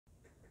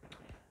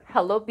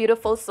Hello,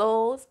 beautiful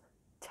souls,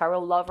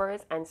 tarot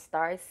lovers, and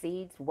star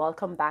seeds.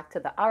 Welcome back to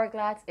the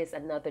Hourglass. It's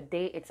another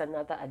day, it's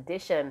another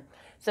edition.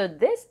 So,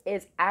 this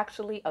is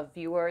actually a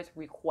viewer's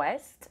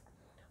request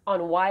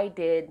on why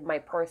did my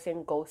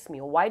person ghost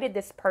me? Why did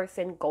this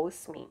person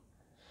ghost me?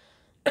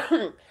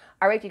 All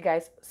right, you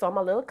guys. So, I'm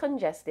a little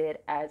congested.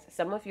 As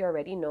some of you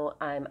already know,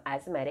 I'm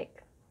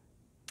asthmatic.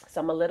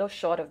 So, I'm a little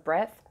short of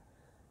breath.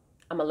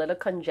 I'm a little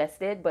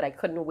congested, but I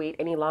couldn't wait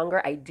any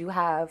longer. I do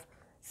have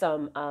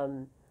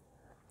some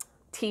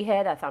tea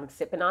here that I'm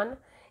sipping on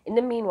in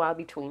the meanwhile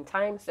between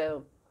time.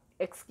 So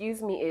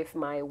excuse me if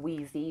my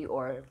wheezy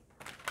or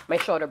my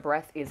shorter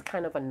breath is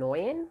kind of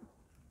annoying,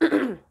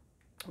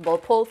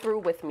 but pull through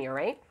with me,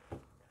 right?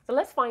 So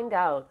let's find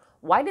out,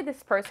 why did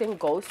this person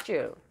ghost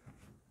you?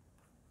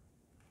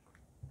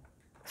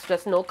 It's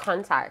just no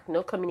contact,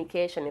 no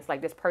communication. It's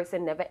like this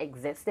person never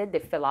existed. They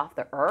fell off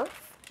the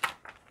earth.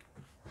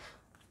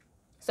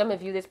 Some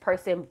of you, this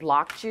person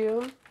blocked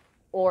you,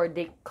 or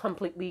they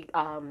completely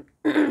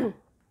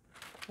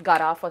got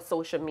off of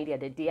social media.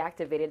 They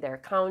deactivated their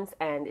accounts,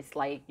 and it's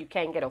like you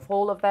can't get a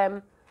hold of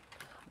them.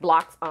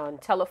 Blocks on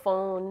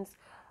telephones,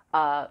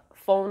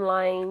 phone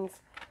lines,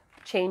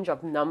 change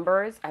of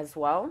numbers as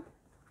well.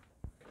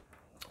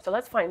 So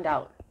let's find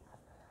out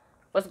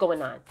what's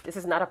going on. This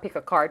is not a pick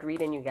a card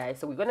reading, you guys.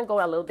 So we're going to go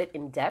a little bit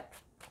in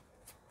depth.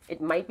 It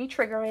might be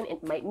triggering.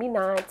 It might be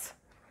not.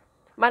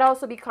 Might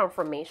also be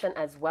confirmation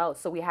as well.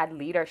 So we had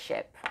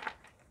leadership.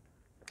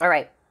 All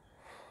right.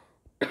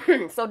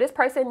 So this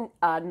person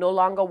no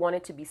longer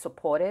wanted to be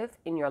supportive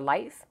in your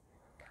life.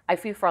 I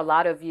feel for a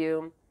lot of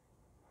you,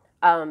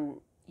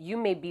 you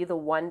may be the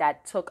one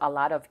that took a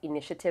lot of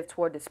initiative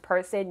toward this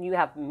person. You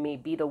have may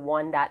be the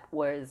one that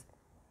was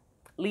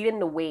leading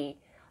the way.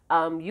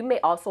 You may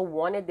also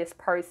wanted this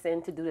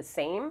person to do the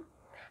same,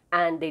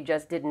 and they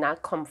just did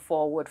not come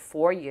forward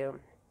for you.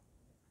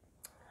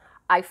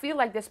 I feel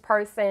like this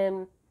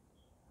person,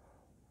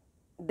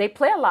 they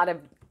play a lot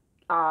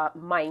of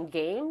mind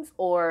games,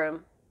 or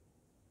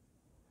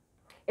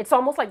it's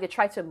almost like they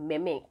try to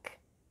mimic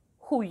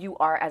who you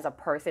are as a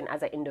person,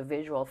 as an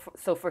individual.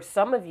 So for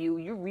some of you,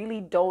 you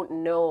really don't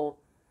know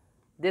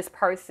this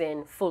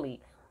person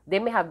fully. They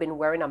may have been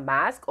wearing a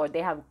mask, or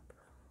they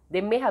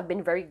may have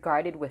been very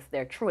guarded with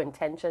their true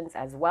intentions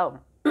as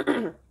well.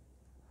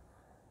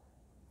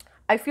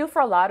 I feel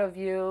for a lot of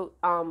you,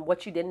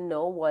 what you didn't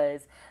know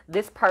was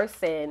this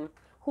person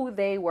who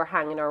they were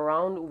hanging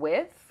around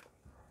with,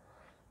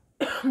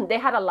 they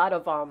had a lot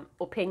of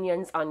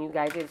opinions on you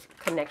guys'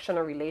 connection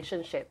or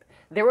relationship.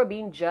 They were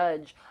being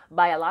judged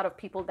by a lot of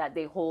people that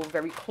they hold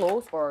very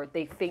close, or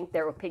they think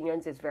their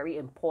opinions is very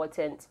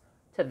important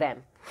to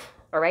them.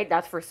 All right,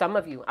 that's for some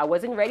of you. I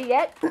wasn't ready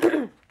yet,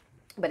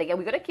 but again,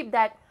 we're going to keep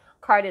that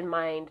card in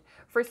mind.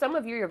 For some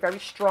of you, you're a very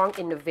strong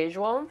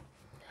individual,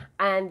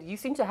 and you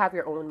seem to have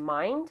your own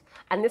mind,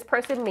 and this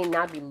person may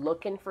not be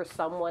looking for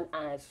someone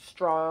as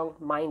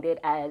strong-minded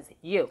as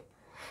you.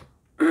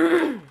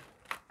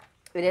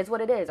 It is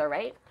what it is, all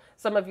right?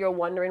 Some of you are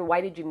wondering,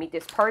 why did you meet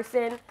this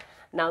person?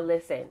 Now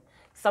listen,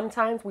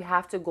 sometimes we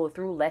have to go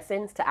through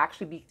lessons to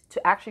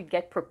actually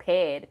get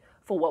prepared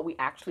for what we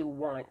actually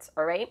want,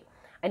 all right?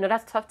 I know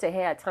that's tough to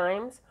hear at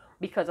times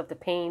because of the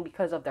pain,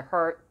 because of the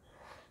hurt,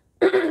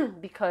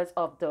 because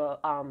of the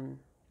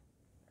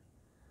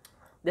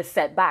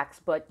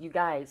setbacks. But you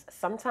guys,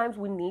 sometimes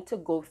we need to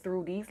go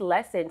through these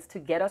lessons to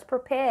get us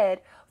prepared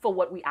for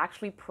what we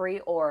actually pray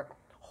or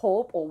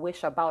hope or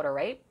wish about, all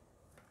right?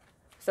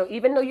 So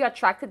even though you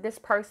attracted this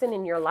person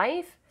in your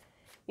life,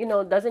 you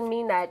know, doesn't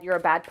mean that you're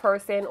a bad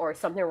person or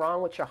something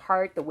wrong with your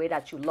heart, the way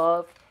that you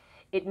love.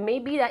 It may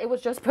be that it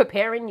was just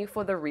preparing you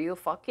for the real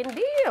fucking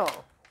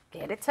deal.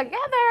 Get it together.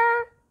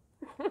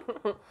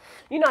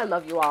 You know I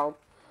love you all.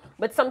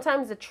 But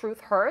sometimes the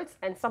truth hurts,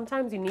 and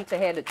sometimes you need to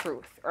hear the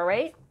truth, all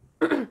right?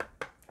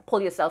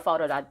 Pull yourself out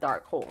of that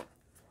dark hole.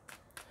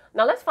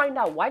 Now let's find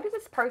out, why does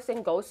this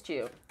person ghost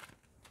you?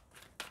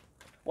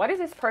 Why does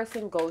this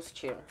person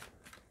ghost you?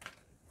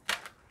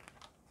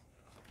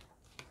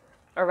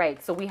 All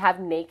right, so we have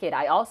naked.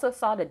 I also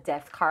saw the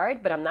death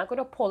card, but I'm not going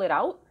to pull it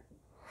out.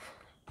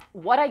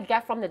 What I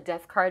get from the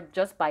death card,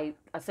 just by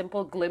a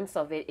simple glimpse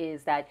of it,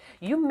 is that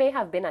you may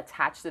have been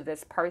attached to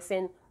this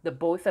person. The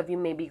both of you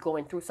may be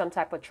going through some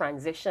type of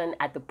transition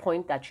at the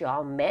point that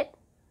y'all met,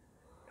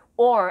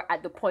 or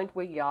at the point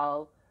where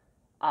y'all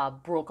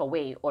broke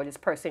away, or this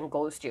person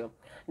ghosted you.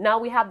 Now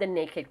we have the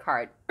naked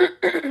card.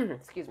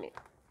 Excuse me.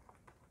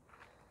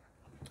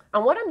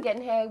 And what I'm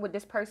getting here with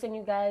this person,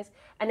 you guys,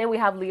 and then we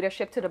have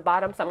leadership to the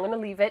bottom, so I'm going to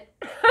leave it.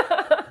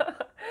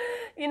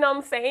 You know what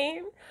I'm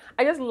saying?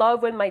 I just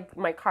love when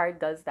my card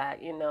does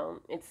that, you know.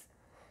 It's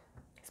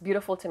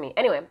beautiful to me.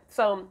 Anyway,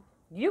 so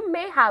you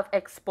may have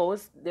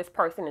exposed this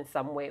person in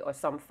some way or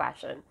some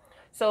fashion.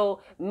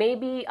 So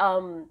maybe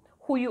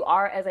who you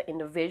are as an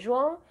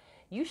individual,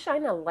 you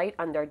shine a light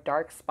on their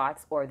dark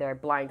spots or their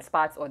blind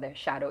spots or their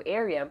shadow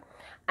area.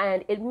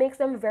 And it makes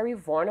them very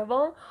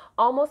vulnerable,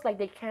 almost like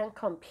they can't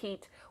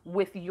compete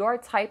with your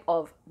type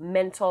of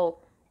mental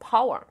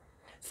power.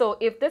 So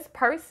if this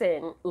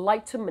person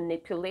liked to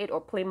manipulate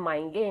or play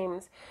mind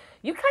games,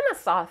 you kind of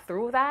saw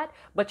through that,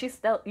 but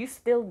you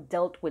still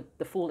dealt with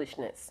the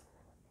foolishness.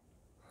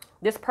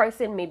 This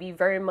person may be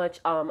very much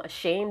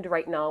ashamed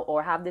right now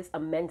or have this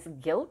immense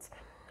guilt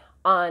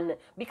on,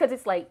 because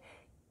it's like,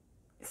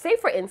 say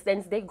for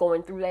instance, they're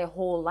going through their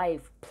whole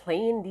life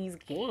playing these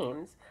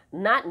games,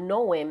 not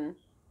knowing,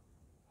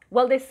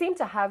 well, they seem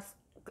to have,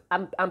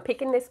 I'm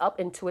picking this up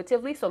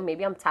intuitively, so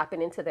maybe I'm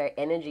tapping into their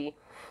energy.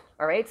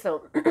 All right,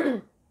 so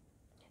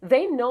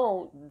they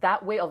know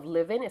that way of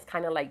living is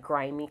kind of like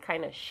grimy,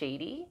 kind of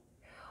shady,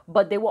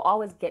 but they were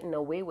always getting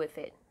away with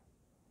it.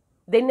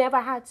 They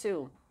never had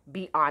to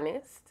be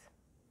honest.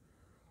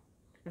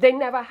 They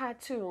never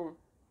had to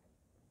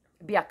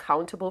be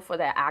accountable for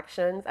their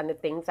actions and the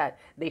things that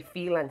they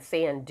feel and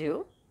say and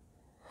do.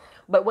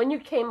 But when you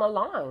came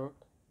along,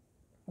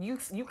 you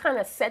kind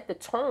of set the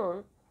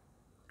tone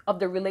of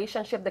the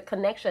relationship, the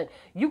connection.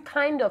 You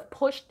kind of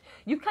pushed,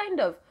 you kind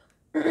of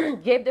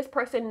gave this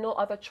person no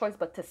other choice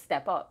but to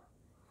step up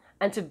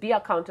and to be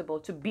accountable,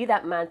 to be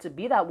that man, to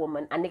be that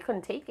woman, and they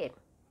couldn't take it.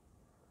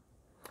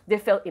 They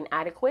felt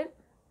inadequate.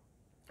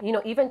 You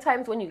know, even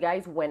times when you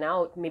guys went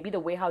out, maybe the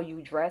way how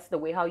you dress, the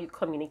way how you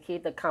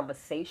communicate, the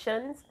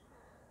conversations,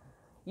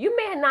 you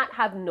may not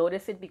have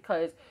noticed it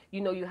because,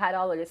 you know, you had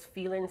all of this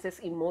feelings, this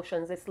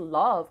emotions, this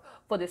love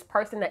for this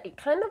person, that it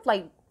kind of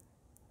like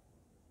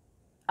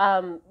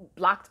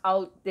blocked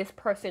out this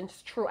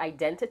person's true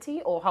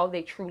identity or how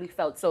they truly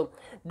felt. So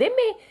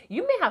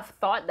you may have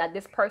thought that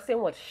this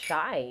person was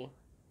shy.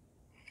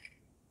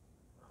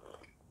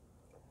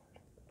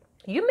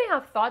 You may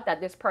have thought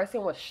that this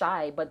person was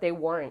shy, but they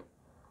weren't.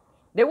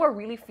 They were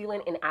really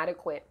feeling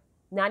inadequate,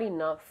 not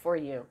enough for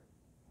you,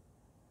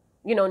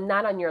 you know,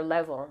 not on your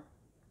level.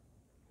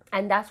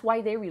 And that's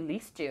why they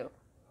released you.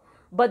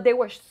 But they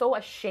were so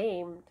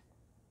ashamed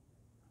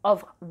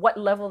of what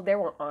level they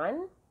were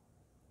on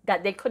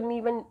that they couldn't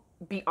even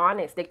be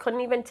honest. They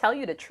couldn't even tell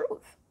you the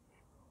truth.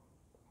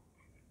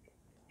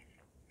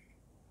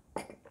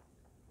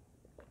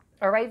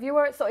 All right,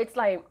 viewer? So it's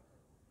like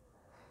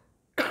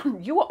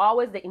you were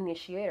always the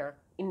initiator,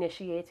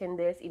 initiating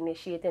this,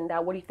 initiating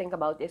that. What do you think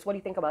about this? What do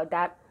you think about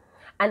that?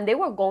 And they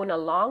were going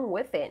along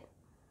with it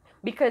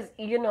because,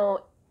 you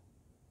know,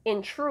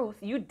 in truth,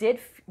 you did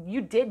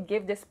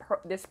give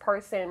this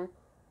person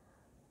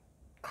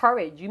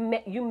courage.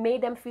 You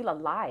made them feel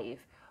alive.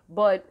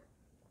 But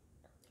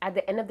at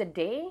the end of the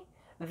day,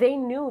 they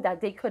knew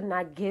that they could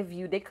not give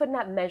you, they could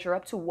not measure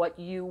up to what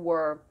you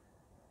were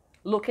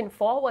looking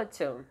forward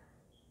to.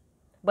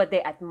 But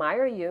they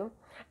admire you.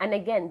 And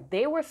again,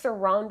 they were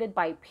surrounded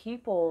by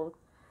people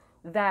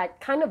that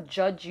kind of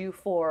judge you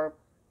for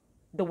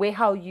the way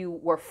how you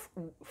were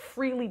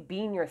freely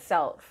being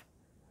yourself.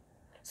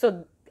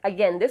 So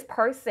again, this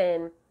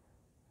person,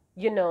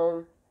 you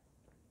know,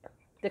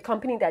 the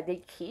company that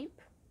they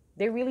keep,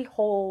 they really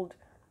hold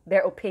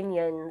their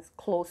opinions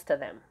close to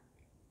them.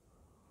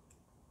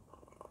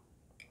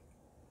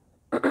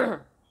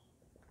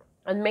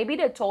 And maybe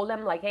they told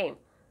them like, hey,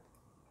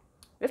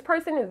 this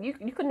person is,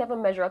 you could never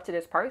measure up to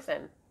this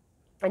person.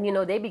 And, you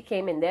know, they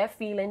became in their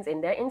feelings,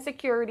 in their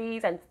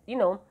insecurities, and, you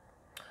know,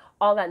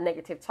 all that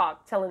negative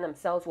talk, telling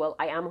themselves, well,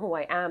 I am who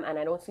I am, and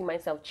I don't see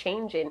myself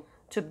changing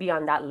to be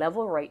on that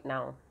level right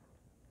now.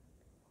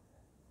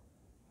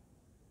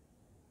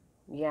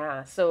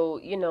 Yeah, so,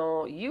 you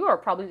know, you are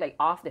probably like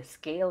off the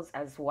scales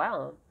as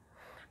well.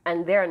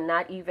 And they're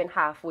not even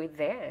halfway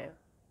there.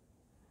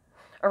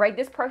 All right,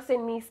 this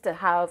person needs to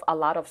have a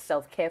lot of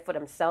self-care for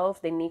themselves.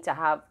 They need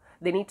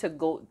to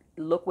go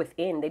look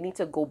within. They need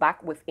to go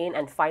back within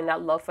and find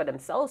that love for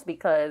themselves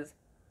because,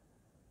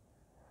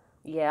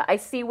 yeah, I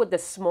see with the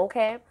smoke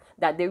hair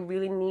that they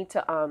really need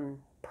to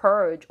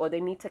purge, or they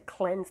need to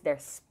cleanse their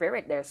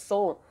spirit, their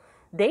soul.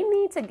 They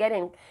need to get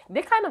in.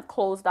 They kind of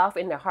closed off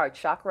in their heart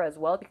chakra as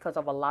well because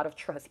of a lot of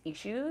trust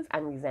issues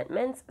and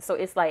resentments. So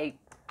it's like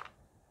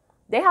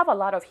they have a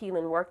lot of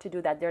healing work to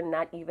do that they're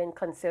not even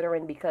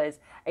considering because,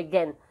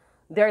 again,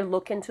 they're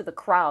looking to the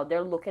crowd.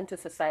 They're looking to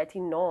society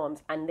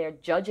norms and they're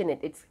judging it.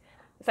 It's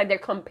like they're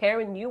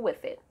comparing you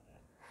with it.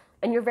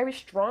 And you're very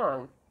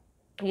strong.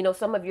 You know,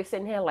 some of you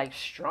sitting here like,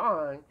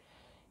 strong.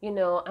 You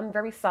know, I'm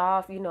very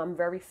soft. You know, I'm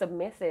very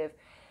submissive.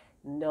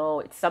 No,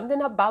 it's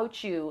something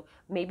about you.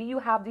 Maybe you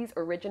have these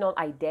original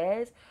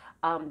ideas,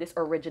 this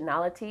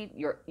originality,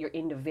 your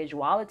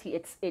individuality.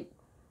 It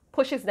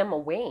pushes them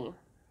away.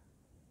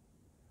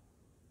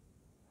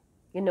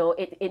 You know,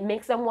 it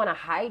makes them want to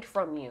hide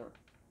from you.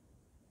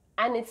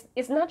 And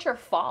it's not your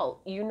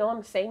fault. You know what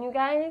I'm saying, you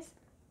guys?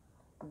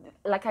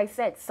 Like I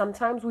said,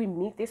 sometimes we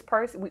meet this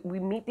person, we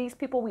meet these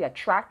people, we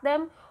attract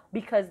them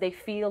because they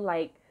feel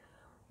like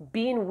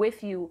being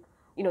with you,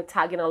 you know,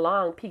 tagging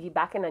along,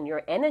 piggybacking on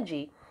your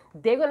energy,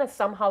 they're going to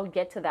somehow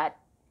get to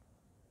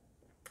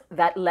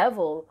that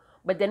level.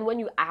 But then when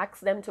you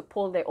ask them to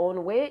pull their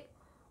own weight,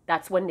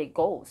 that's when they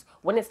goes.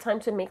 When it's time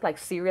to make like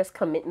serious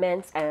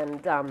commitments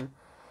and,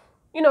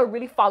 you know,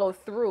 really follow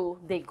through,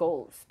 they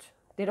ghost.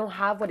 They don't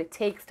have what it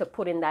takes to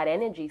put in that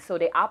energy. So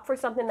they opt for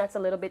something that's a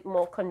little bit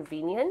more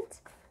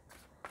convenient.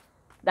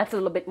 that's a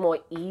little bit more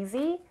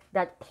easy,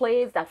 that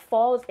plays, that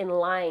falls in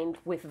line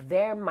with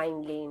their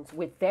mind games,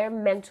 with their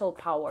mental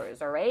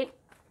powers, all right?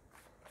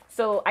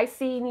 So I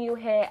see you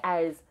here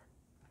as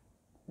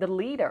the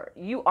leader.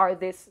 You are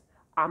this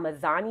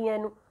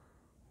Amazonian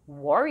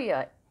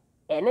warrior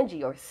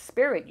energy or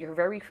spirit.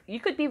 You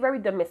could be very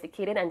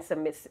domesticated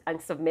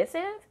and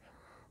submissive,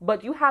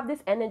 but you have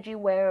this energy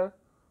where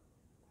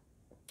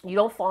you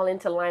don't fall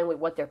into line with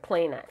what they're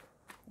playing at,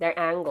 their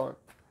angle.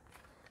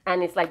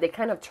 And it's like they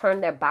kind of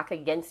turn their back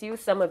against you.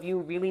 Some of you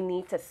really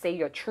need to say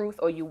your truth,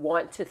 or you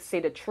want to say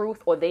the truth,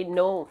 or they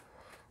know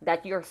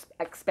that you're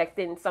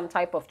expecting some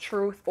type of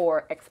truth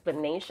or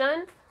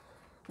explanation.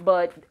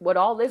 But with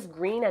all this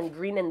green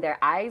in their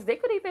eyes, they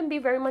could even be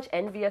very much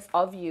envious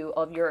of you,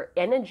 of your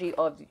energy,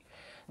 of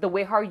the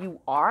way how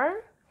you are.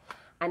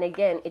 And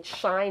again, it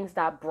shines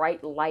that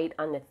bright light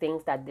on the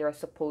things that they're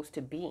supposed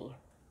to be.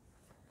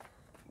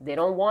 They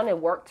don't want to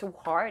work too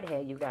hard here,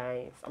 you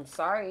guys. I'm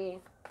sorry.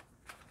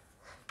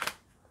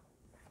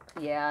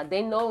 Yeah,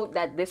 they know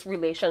that this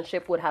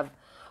relationship would have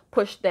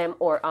pushed them,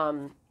 or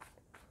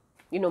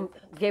you know,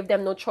 gave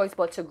them no choice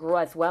but to grow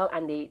as well.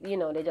 And they, you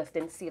know, they just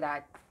didn't see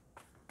that.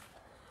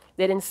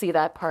 They didn't see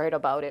that part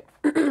about it.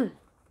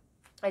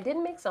 I did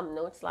make some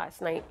notes last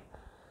night.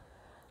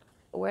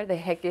 Where the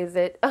heck is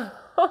it? I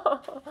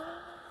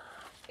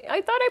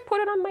thought I put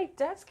it on my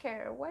desk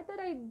here. What did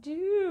I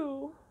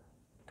do?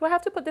 Do I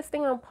have to put this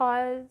thing on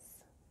pause?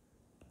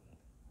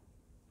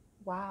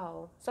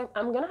 Wow. So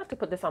I'm going to have to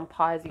put this on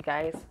pause, you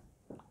guys.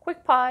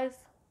 Quick pause.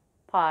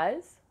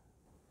 Pause.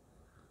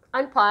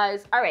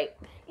 Unpause. All right.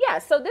 Yeah,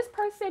 so this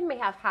person may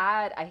have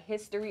had a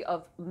history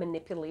of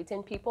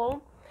manipulating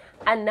people.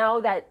 And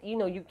now that, you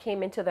know, you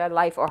came into their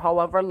life, or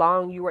however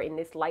long you were in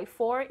this life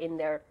for, in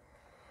their,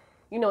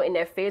 you know, in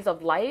their phase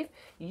of life,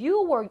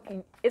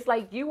 it's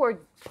like you were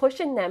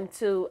pushing them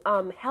to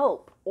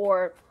help,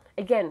 or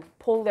again,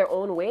 pull their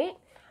own weight.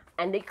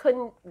 And they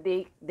couldn't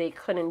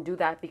do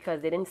that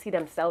because they didn't see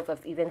themselves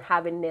as even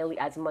having nearly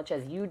as much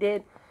as you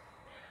did.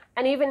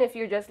 And even if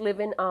you're just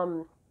living,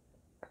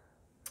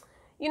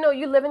 you know,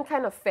 you living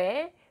kind of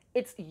fair,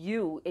 it's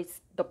you. It's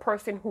the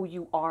person who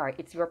you are.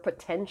 It's your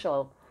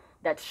potential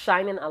that's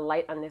shining a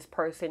light on this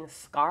person's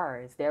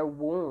scars, their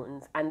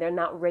wounds, and they're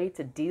not ready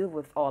to deal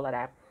with all of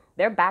that.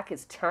 Their back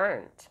is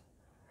turned.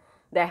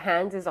 Their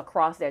hands is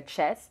across their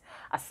chest,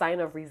 a sign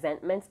of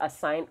resentment, a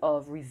sign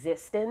of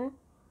resisting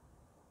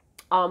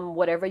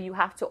whatever you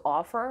have to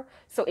offer.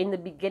 So in the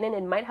beginning,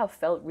 it might have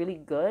felt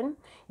really good.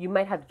 You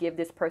might have given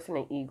this person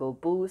an ego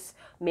boost,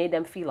 made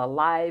them feel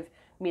alive,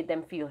 made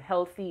them feel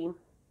healthy.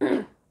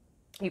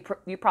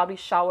 You probably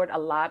showered a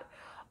lot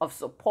of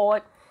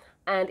support.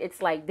 And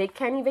it's like they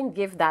can't even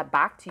give that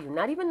back to you,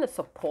 not even the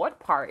support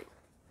part.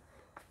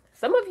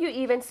 Some of you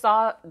even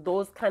saw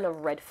those kind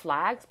of red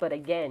flags, but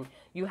again,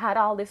 you had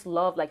all this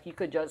love, like you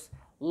could just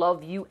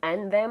love you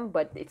and them,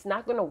 but it's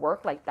not going to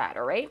work like that,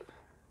 all right?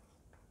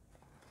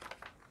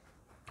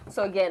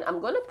 So again,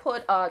 I'm going to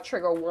put a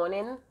trigger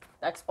warning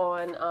that's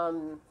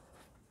on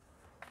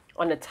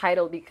the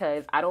title,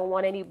 because I don't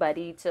want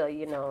anybody to,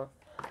 you know,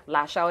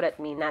 lash out at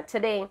me. Not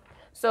today.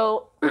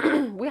 So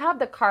we have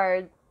the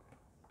card,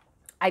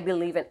 I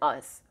believe in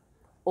us.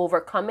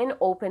 Overcoming,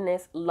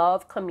 openness,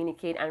 love,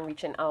 communicate, and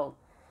reaching out.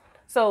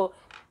 So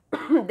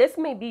this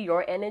may be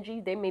your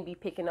energy. They may be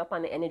picking up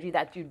on the energy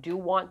that you do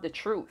want the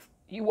truth.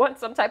 You want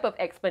some type of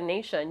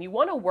explanation. You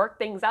want to work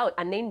things out.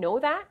 And they know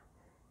that.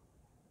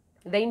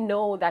 They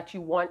know that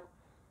you want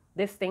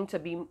this thing to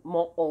be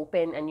more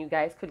open and you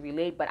guys could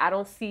relate. But I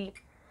don't see...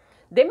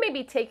 They may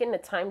be taking the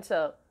time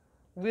to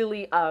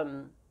really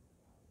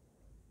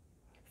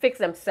fix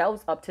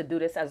themselves up to do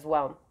this as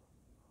well.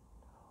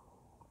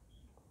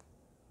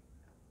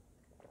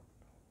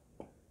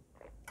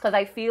 Because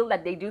I feel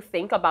that they do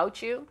think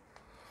about you.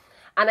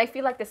 And I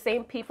feel like the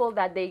same people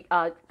that they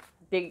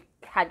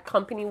had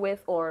company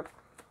with, or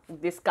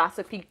this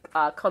gossipy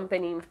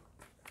company,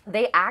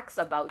 they ask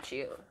about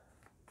you.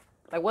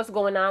 Like, what's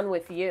going on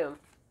with you?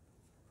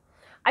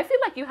 I feel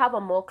like you have a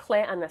more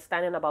clear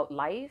understanding about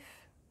life.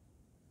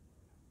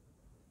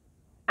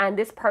 And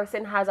this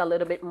person has a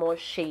little bit more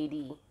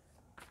shady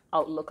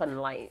outlook on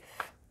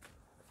life.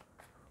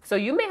 So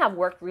you may have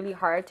worked really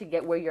hard to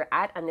get where you're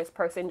at, and this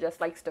person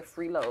just likes to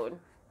freeload.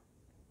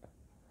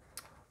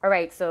 All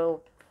right,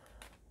 so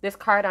this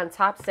card on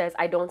top says,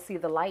 I don't see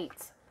the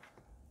light.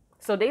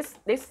 So they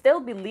still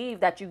believe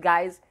that you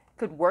guys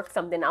could work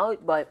something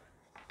out, but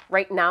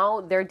right now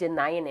they're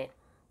denying it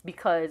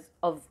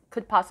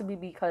could possibly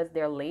because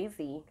they're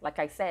lazy. Like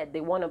I said,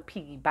 they want to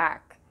piggyback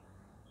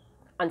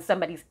on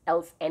somebody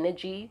else's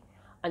energy,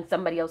 on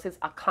somebody else's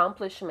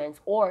accomplishments,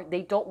 or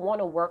they don't want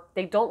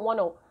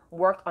to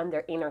work on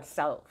their inner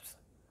selves.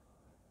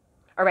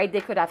 All right,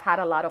 they could have had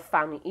a lot of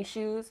family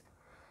issues.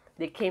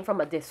 They came from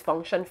a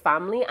dysfunction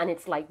family, and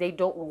it's like they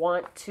don't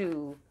want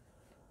to,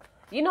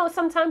 you know,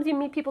 sometimes you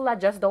meet people that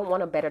just don't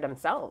want to better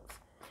themselves.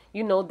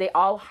 You know, they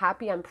all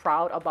happy and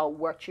proud about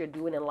what you're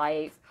doing in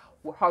life,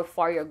 how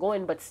far you're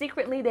going, but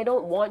secretly they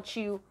don't want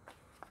you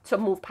to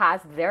move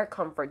past their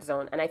comfort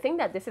zone. And I think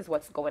that this is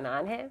what's going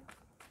on here.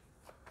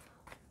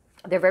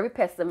 They're very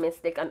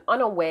pessimistic and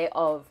unaware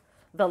of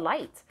the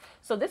light.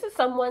 So this is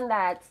someone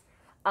that's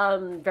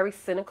very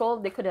cynical.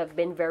 They could have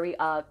been very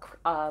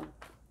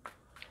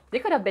they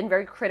could have been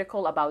very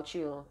critical about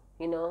you,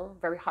 you know,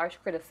 very harsh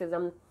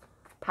criticism,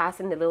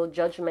 passing the little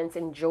judgments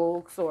and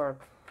jokes, or,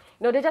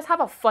 you know, they just have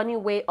a funny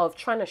way of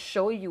trying to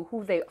show you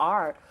who they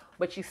are,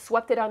 but you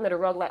swept it under the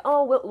rug like,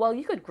 oh, well,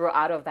 you could grow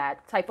out of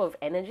that type of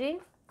energy.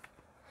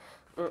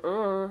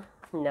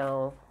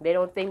 No, they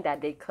don't think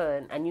that they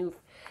could. And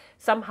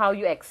somehow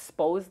you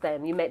expose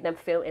them. You make them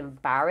feel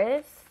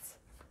embarrassed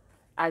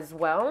as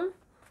well.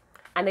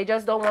 And they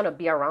just don't want to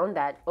be around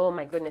that. Oh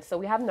my goodness. So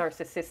we have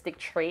narcissistic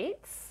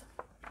traits.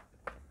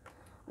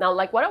 Now,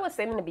 like what I was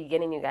saying in the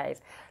beginning, you guys,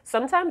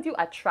 sometimes you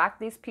attract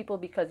these people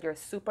because you're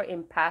super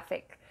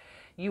empathic.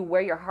 You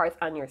wear your heart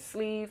on your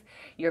sleeve.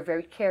 You're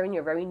very caring.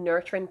 You're a very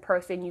nurturing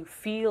person. You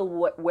feel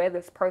where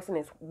this person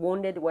is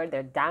wounded, where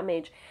they're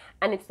damaged.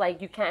 And it's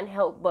like you can't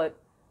help but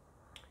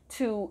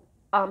to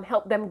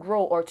help them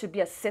grow or to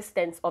be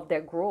assistants of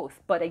their growth.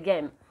 But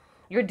again,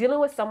 you're dealing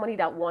with somebody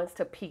that wants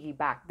to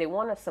piggyback. They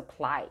want to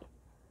supply.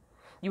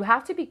 You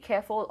have to be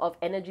careful of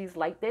energies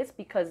like this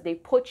because they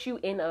put you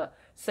in a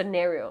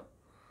scenario.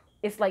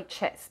 It's like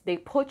chess. They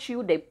put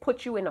you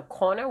in a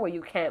corner where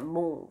you can't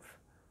move.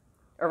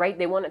 All right?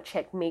 They want to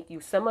checkmate you.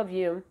 Some of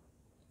you,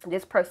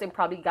 this person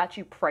probably got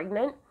you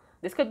pregnant.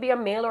 This could be a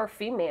male or a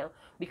female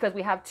because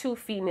we have two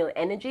female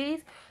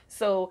energies.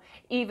 So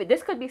even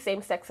this could be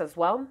same sex as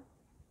well.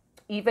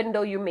 Even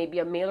though you may be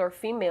a male or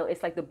female,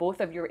 it's like the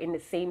both of you are in the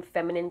same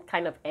feminine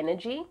kind of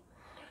energy.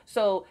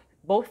 So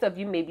both of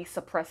you may be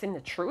suppressing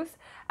the truth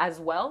as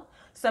well.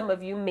 Some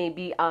of you may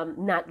be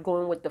not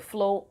going with the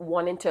flow,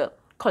 wanting to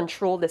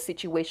control the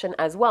situation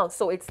as well.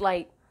 So it's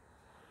like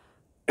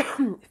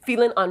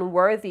feeling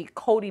unworthy,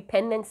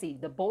 codependency.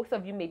 The both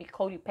of you may be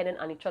codependent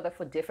on each other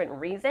for different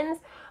reasons.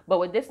 But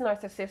with this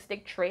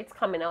narcissistic traits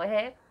coming out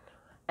here,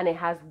 and it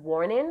has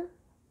warning,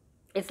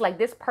 it's like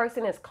this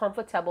person is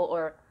comfortable,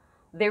 or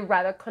they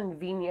rather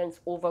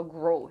convenience over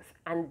growth.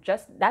 And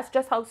that's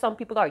just how some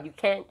people are. You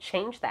can't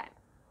change that.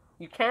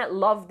 You can't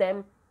love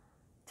them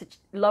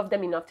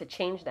enough to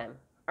change them.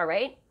 All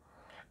right.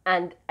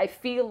 And I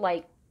feel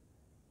like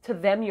to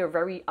them, you're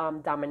very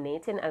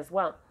dominating as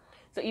well.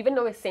 So even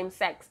though it's same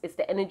sex, it's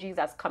the energies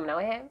that's coming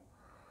out here.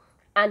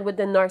 And with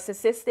the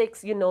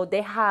narcissistics, you know,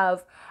 they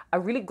have a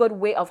really good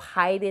way of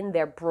hiding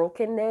their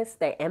brokenness,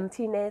 their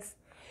emptiness,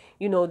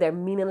 you know, their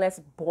meaningless,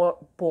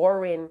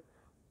 boring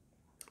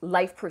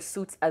life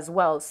pursuits as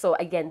well. So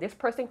again, this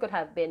person could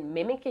have been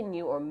mimicking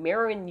you or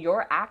mirroring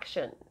your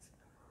actions,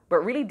 but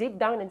really deep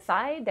down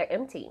inside, they're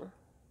empty.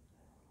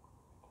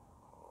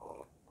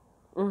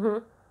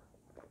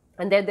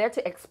 And they're there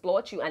to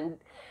exploit you.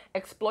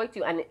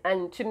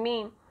 And to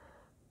me,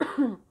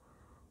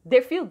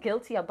 they feel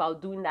guilty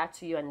about doing that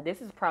to you. And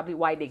this is probably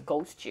why they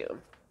ghost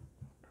you.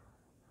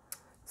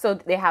 So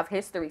they have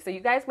history. So you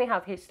guys may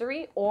have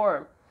history,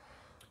 or,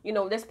 you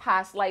know, this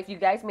past life, you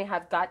guys may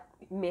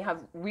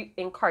have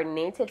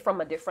reincarnated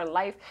from a different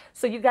life.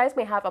 So you guys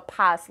may have a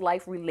past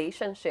life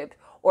relationship,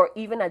 or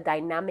even a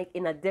dynamic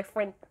in a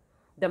different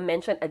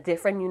dimension, a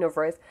different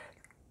universe,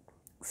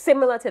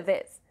 similar to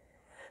this.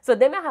 So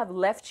they may have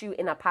left you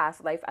in a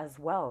past life as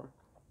well.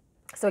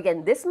 So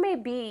again, this may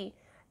be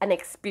an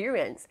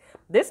experience.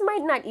 This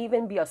might not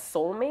even be a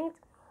soulmate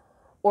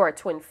or a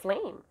twin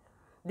flame.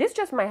 This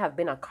just might have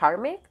been a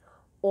karmic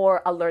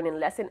or a learning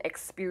lesson,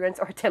 experience,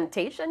 or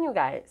temptation, you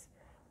guys.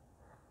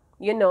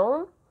 You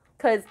know?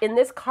 Because in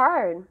this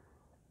card,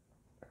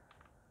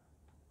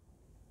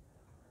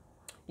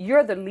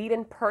 you're the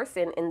leading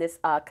person in this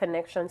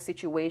connection,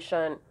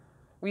 situation,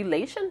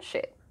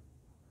 relationship.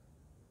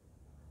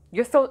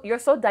 You're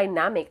so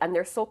dynamic, and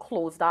they're so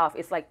closed off.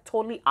 It's like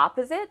totally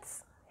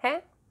opposites.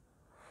 Hey?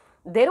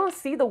 They don't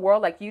see the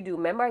world like you do.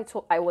 Remember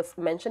I was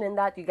mentioning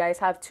that you guys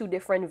have two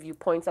different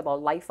viewpoints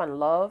about life and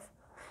love,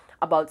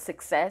 about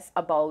success,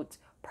 about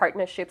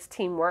partnerships,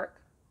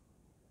 teamwork.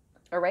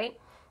 All right?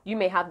 You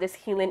may have this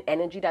healing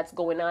energy that's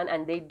going on,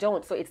 and they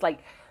don't. So it's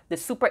like the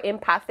super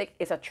empathic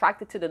is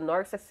attracted to the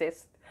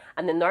narcissist,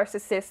 and the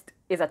narcissist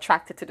is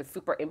attracted to the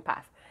super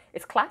empath.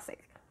 It's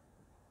classic.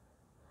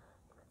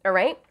 All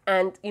right.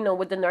 And, you know,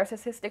 with the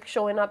narcissistic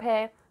showing up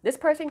here, this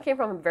person came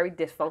from a very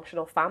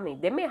dysfunctional family.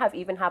 They may have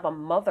even have a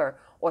mother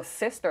or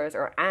sisters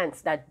or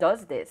aunts that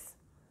does this.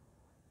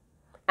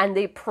 And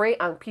they prey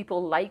on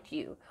people like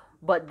you,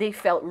 but they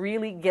felt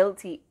really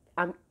guilty,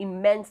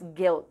 immense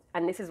guilt.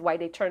 And this is why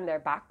they turned their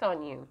back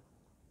on you.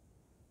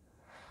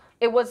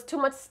 It was too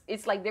much.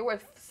 It's like they were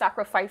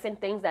sacrificing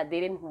things that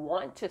they didn't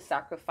want to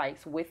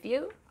sacrifice with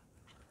you.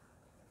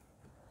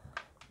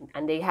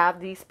 And they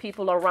have these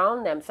people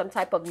around them, some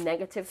type of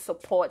negative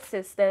support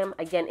system.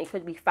 Again, it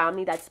could be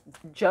family that's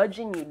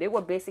judging you. They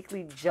were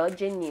basically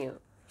judging you.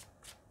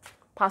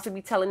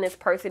 Possibly telling this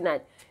person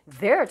that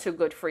they're too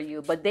good for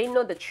you. But they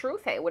know the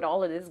truth, hey, with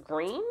all of this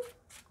green.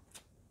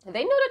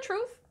 They know the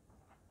truth.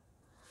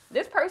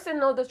 This person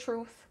knows the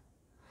truth.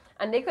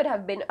 And they could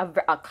have been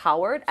a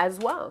coward as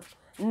well.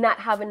 Not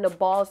having the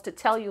balls to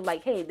tell you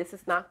like, hey, this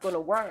is not going to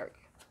work.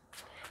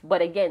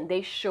 But again,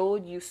 they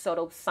showed you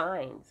subtle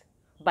signs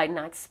by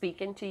not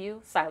speaking to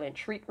you, silent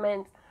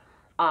treatment,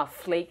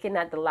 flaking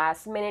at the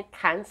last minute,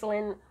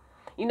 canceling.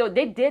 You know,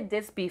 they did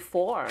this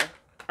before,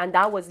 and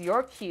that was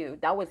your cue.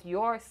 That was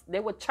yours. They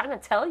were trying to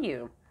tell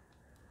you.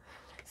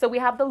 So we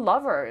have the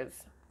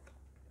Lovers.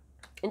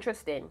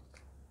 Interesting.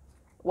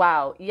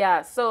 Wow.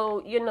 Yeah.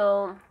 So, you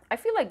know, I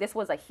feel like this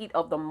was a heat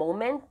of the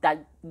moment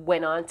that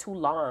went on too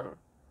long.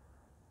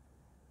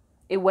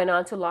 It went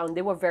on too long.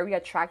 They were very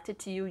attracted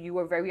to you. You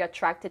were very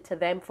attracted to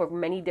them for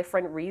many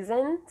different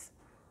reasons.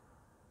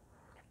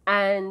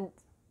 And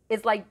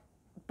it's like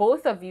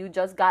both of you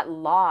just got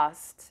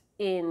lost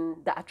in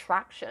the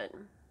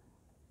attraction.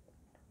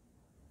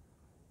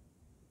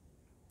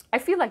 I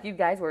feel like you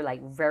guys were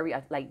like very,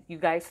 like you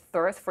guys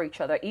thirst for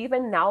each other.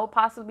 Even now,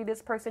 possibly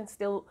this person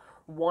still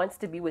wants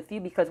to be with you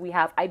because we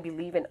have, I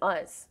believe in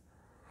us.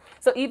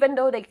 So even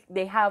though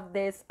they have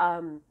this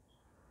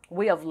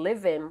way of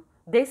living,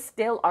 they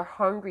still are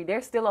hungry.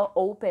 They're still are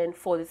open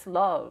for this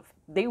love.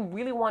 They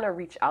really want to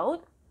reach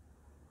out.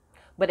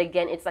 But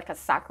again, it's like a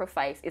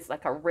sacrifice. It's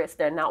like a risk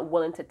they're not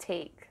willing to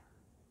take.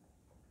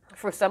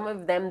 For some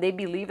of them, they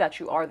believe that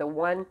you are the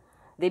one.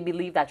 They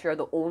believe that you're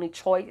the only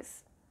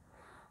choice.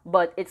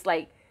 But it's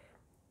like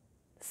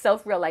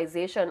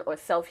self-realization or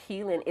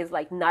self-healing is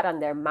like not on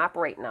their map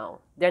right now.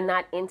 They're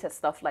not into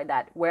stuff like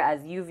that.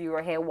 Whereas you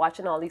viewer here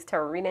watching all these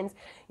tarot readings,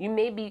 you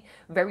may be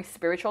very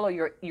spiritual, or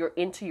you're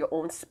into your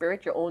own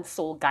spirit, your own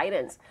soul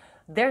guidance.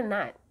 They're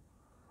not.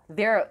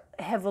 They're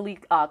heavily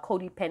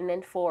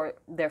codependent for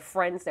their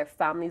friends, their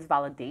family's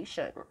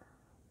validation.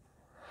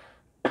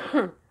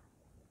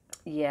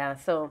 Yeah,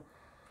 so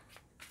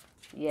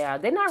yeah,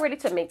 they're not ready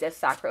to make this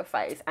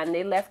sacrifice, and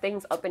they left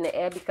things up in the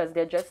air because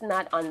they're just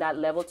not on that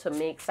level to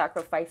make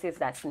sacrifices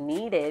that's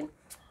needed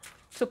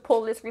to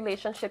pull this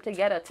relationship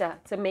together,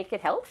 to make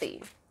it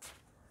healthy.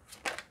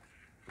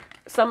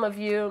 Some of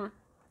you,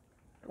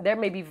 there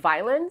may be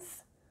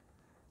violence.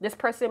 This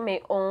person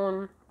may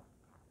own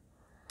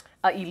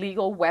an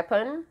illegal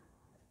weapon,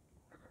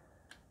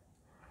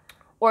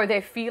 or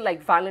they feel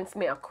like violence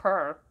may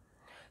occur.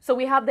 So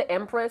we have the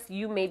Empress.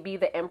 You may be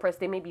the Empress.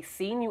 They may be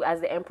seeing you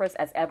as the Empress,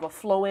 as ever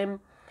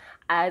flowing,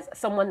 as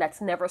someone that's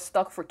never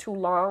stuck for too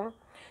long.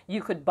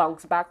 You could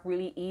bounce back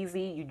really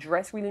easy. You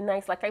dress really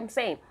nice. Like I'm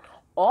saying,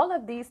 all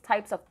of these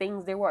types of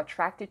things, they were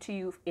attracted to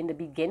you in the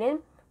beginning,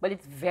 but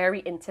it's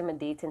very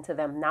intimidating to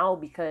them now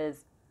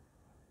because,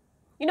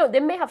 you know, they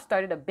may have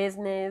started a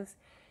business,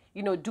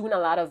 you know, doing a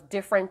lot of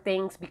different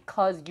things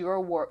because you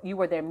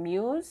were their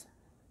muse.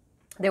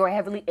 They were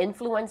heavily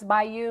influenced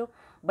by you.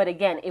 But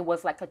again, it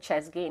was like a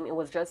chess game. It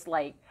was just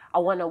like, I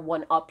want to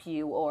one-up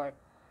you, or,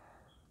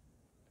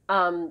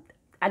 and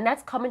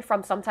that's coming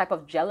from some type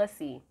of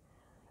jealousy.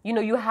 You know,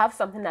 you have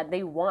something that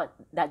they want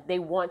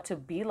to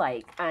be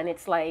like. And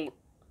it's like,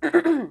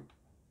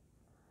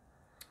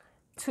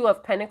 Two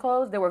of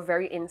Pentacles, they were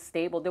very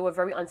unstable. They were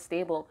very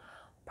unstable,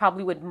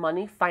 probably with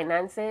money,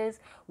 finances,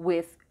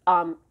 with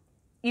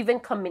even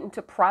committing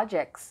to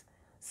projects,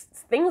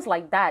 things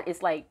like that.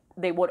 It's like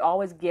they would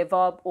always give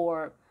up,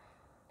 or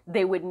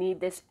they would need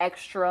this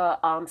extra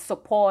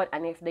support,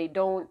 and if they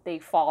don't, they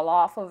fall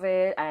off of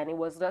it. And it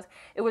was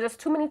just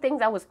too many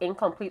things that was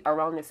incomplete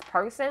around this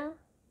person.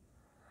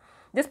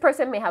 This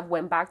person may have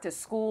went back to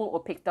school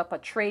or picked up a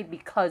trade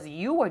because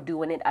you were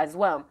doing it as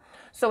well.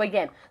 So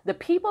again, the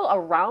people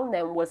around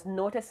them was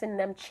noticing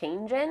them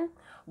changing,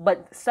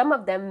 but some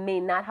of them may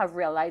not have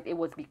realized it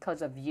was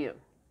because of you.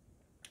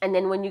 And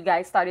then when you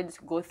guys started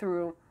to go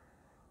through,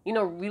 you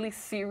know, really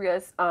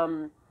serious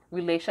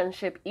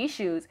relationship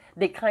issues,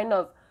 they kind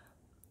of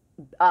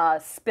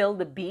spill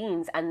the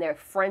beans, and their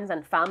friends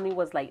and family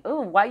was like,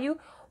 oh, why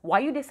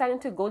you deciding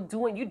to go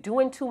you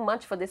doing too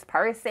much for this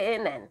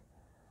person?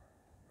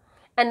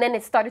 And then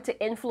it started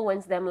to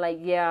influence them, like,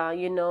 yeah,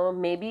 you know,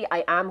 maybe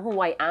I am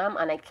who I am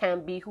and I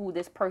can't be who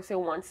this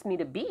person wants me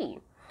to be.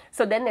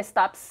 So then they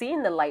stopped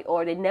seeing the light,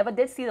 or they never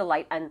did see the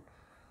light, and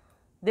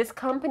this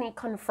company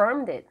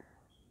confirmed it.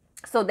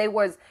 So they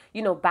was,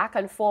 you know, back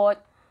and forth,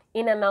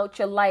 in and out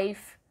your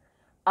life,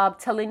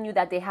 telling you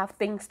that they have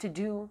things to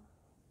do,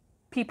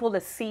 people to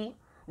see.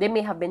 They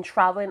may have been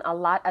traveling a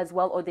lot as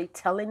well, or they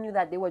telling you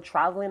that they were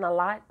traveling a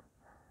lot.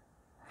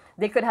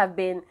 They could have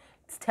been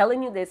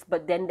telling you this,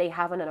 but then they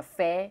having an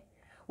affair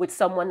with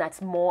someone that's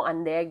more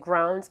on their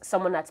grounds,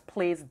 someone that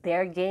plays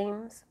their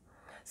games,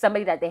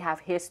 somebody that they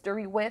have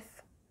history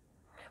with.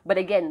 But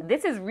again,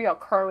 this is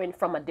reoccurring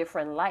from a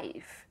different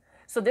life.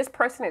 So this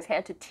person is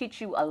here to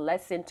teach you a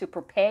lesson, to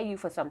prepare you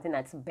for something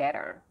that's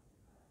better.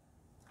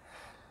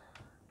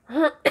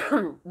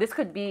 This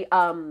could be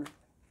a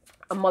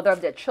mother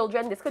of their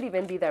children. This could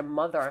even be their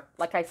mother.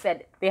 Like I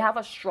said, they have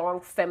a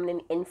strong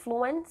feminine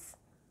influence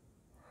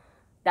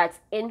that's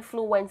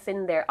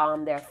influencing their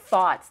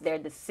thoughts, their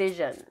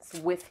decisions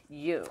with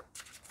you.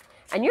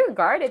 And you're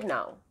guarded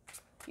now.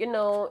 You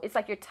know, it's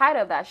like you're tired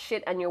of that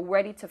shit and you're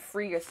ready to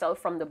free yourself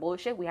from the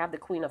bullshit. We have the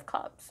Queen of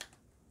Cups.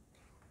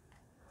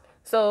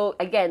 So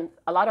again,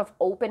 a lot of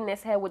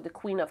openness here with the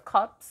Queen of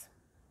Cups.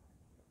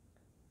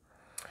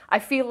 I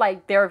feel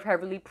like they're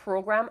heavily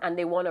programmed and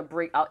they want to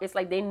break out. It's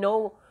like they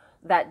know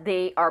that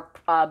they are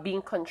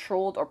being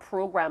controlled or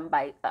programmed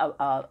by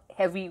a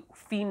heavy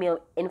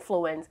female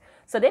influence.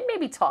 So they may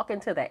be talking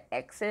to their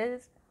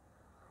exes,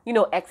 you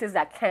know, exes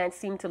that can't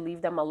seem to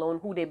leave them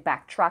alone, who they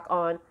backtrack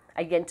on,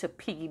 again, to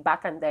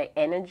piggyback on their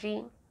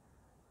energy.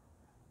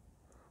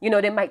 You know,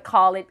 they might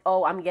call it,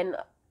 oh, I'm getting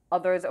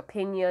others'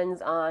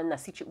 opinions on a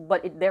situation,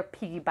 but they're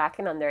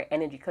piggybacking on their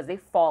energy because they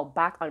fall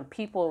back on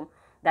people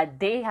that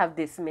they have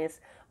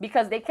dismissed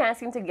because they can't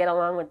seem to get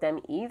along with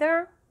them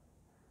either.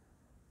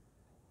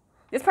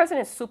 This person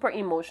is super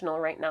emotional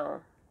right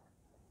now.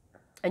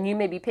 And you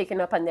may be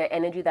picking up on their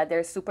energy that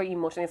they're super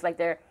emotional. It's like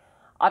they're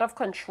out of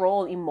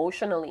control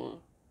emotionally.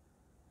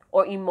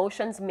 Or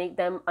emotions make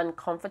them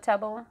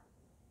uncomfortable.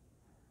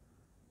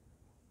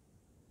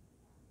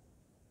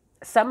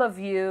 Some of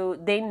you,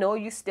 they know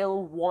you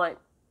still want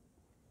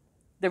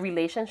the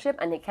relationship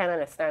and they can't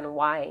understand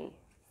why.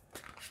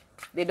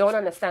 They don't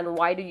understand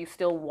why do you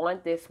still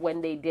want this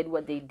when they did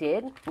what they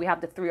did. We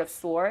have the Three of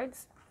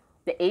Swords,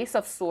 the Ace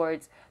of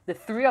Swords, the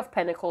Three of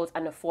Pentacles,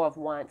 and the Four of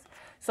Wands.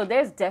 So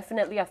there's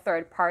definitely a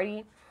third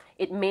party.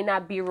 It may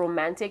not be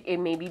romantic. It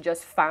may be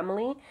just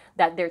family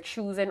that they're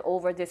choosing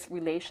over this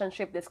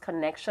relationship, this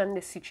connection,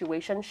 this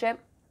situationship.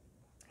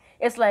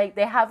 It's like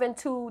they're having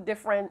two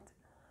different,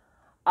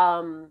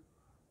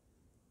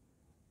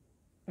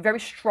 very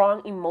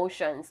strong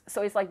emotions.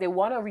 So it's like they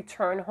want to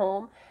return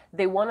home.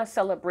 They want to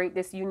celebrate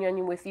this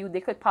union with you. They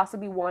could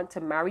possibly want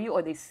to marry you,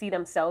 or they see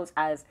themselves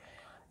as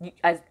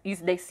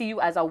they see you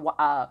as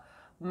a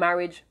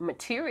marriage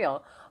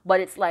material. But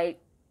it's like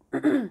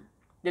the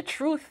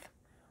truth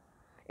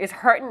is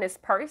hurting this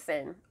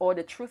person, or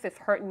the truth is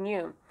hurting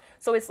you.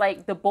 So it's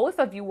like the both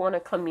of you want to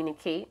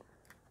communicate,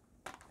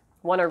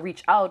 want to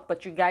reach out,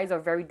 but you guys are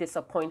very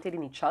disappointed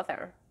in each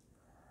other.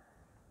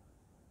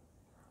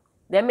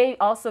 There may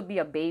also be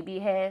a baby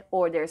here,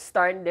 or they're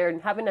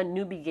having a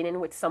new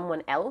beginning with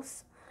someone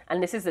else,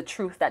 and this is the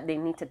truth that they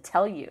need to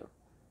tell you.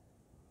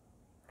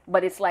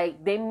 But it's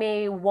like they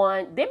may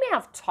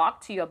have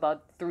talked to you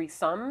about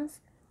threesomes,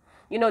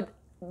 you know,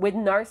 with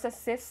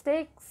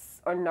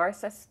narcissistics or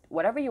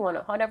however you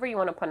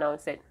want to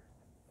pronounce it.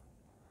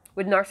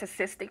 With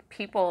narcissistic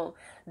people,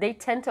 they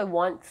tend to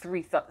want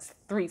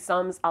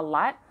threesomes a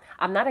lot.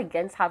 I'm not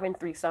against having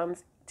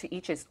threesomes, to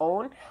each his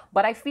own,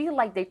 but I feel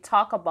like they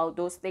talk about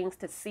those things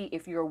to see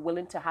if you're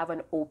willing to have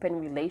an open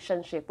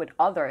relationship with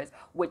others,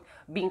 with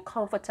being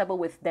comfortable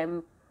with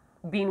them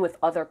being with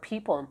other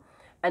people.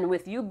 And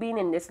with you being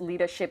in this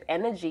leadership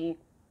energy,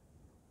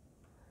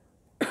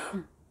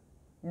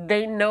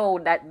 they know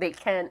that they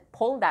can't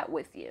pull that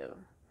with you.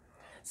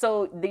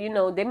 So, you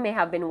know, they may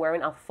have been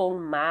wearing a full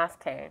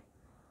mask here,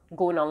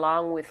 going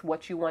along with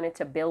what you wanted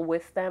to build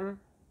with them.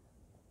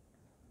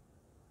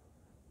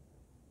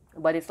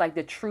 But it's like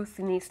the truth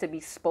needs to be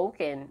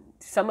spoken.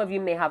 Some of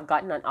you may have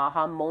gotten an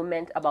aha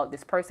moment about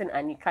this person,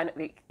 and it kind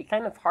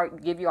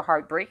of give you a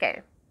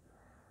heartbreaker.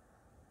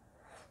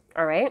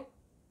 All right?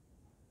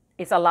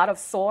 It's a lot of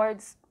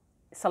swords.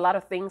 It's a lot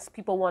of things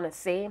people want to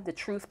say. The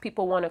truth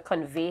people want to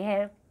convey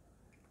here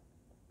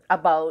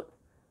about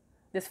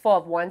this Four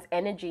of Wands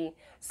energy.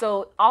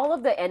 So all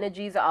of the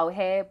energies are out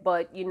here,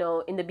 but, you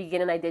know, in the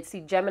beginning I did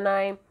see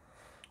Gemini.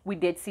 We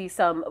did see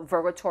some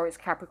Virgo, Taurus,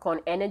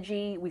 Capricorn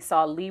energy. We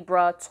saw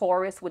Libra,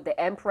 Taurus with the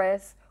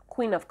Empress,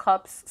 Queen of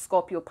Cups,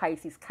 Scorpio,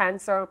 Pisces,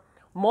 Cancer.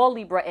 More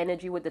Libra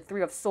energy with the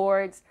Three of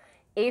Swords.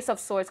 Ace of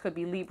Swords could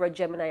be Libra,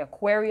 Gemini,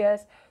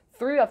 Aquarius.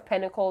 Three of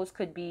Pentacles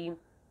could be,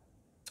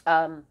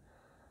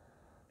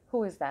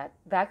 who is that?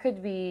 That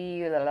could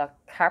be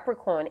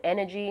Capricorn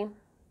energy.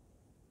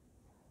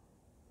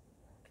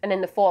 And then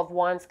the Four of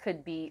Wands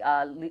could be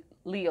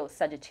Leo,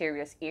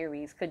 Sagittarius,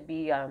 Aries. Could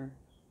be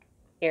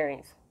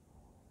Aries.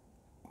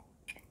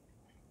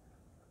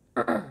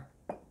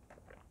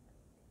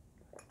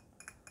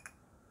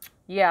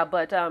 Yeah,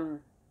 but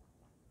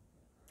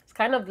it's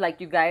kind of like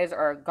you guys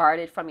are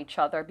guarded from each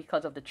other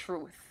because of the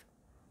truth,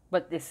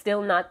 but it's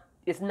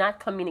not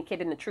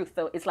communicating the truth.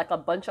 So it's like a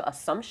bunch of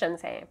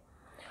assumptions here.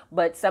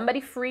 But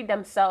somebody freed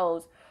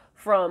themselves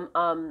from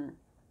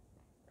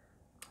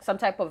some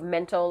type of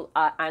mental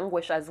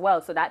anguish as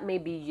well. So that may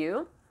be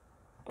you.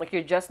 Like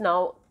you're just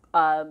now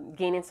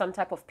gaining some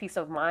type of peace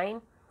of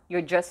mind.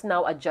 You're just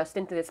now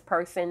adjusting to this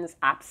person's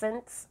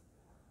absence.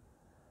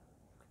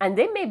 And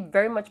they may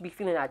very much be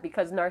feeling that,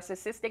 because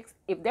narcissistics,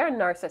 if they're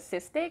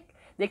narcissistic,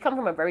 they come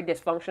from a very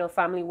dysfunctional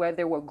family where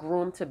they were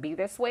groomed to be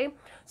this way.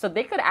 So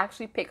they could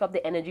actually pick up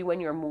the energy when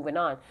you're moving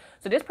on.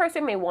 So this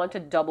person may want to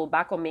double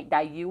back or make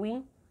that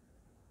Yui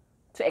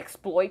to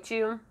exploit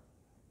you,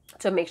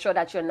 to make sure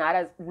that you're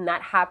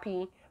not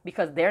happy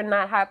because they're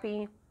not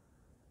happy.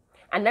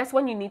 And that's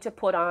when you need to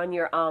put on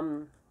your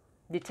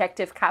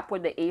detective cap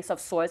with the Ace of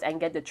Swords and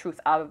get the truth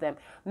out of them.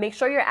 Make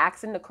sure you're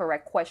asking the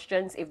correct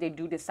questions if they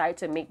do decide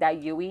to make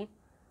that Yui.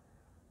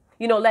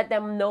 You know, let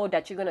them know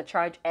that you're going to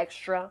charge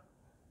extra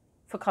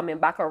for coming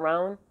back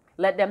around.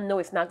 Let them know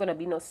it's not going to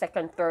be no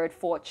second, third,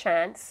 fourth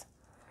chance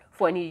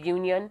for any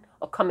union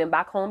or coming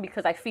back home,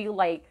 because I feel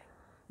like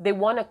They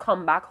want to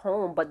come back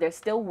home, but they're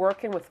still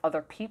working with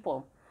other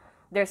people.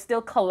 They're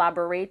still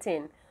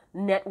collaborating,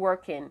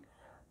 networking,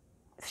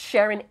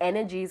 sharing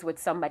energies with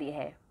somebody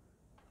here.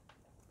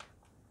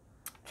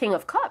 King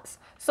of Cups.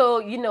 So,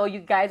 you know, you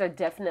guys are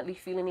definitely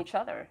feeling each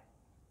other.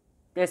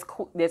 There's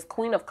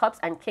Queen of Cups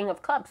and King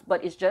of Cups,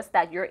 but it's just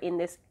that you're in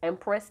this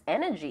Empress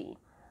energy.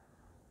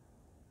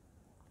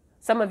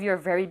 Some of you are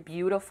very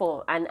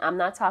beautiful, and I'm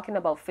not talking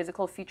about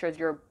physical features.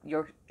 You're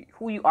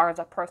who you are as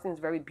a person is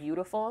very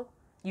beautiful.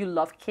 You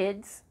love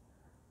kids.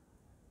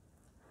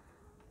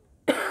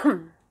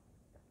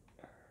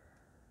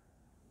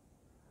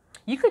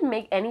 You could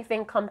make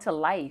anything come to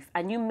life,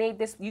 and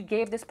you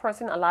gave this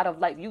person a lot of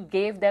life. You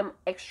gave them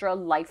extra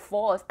life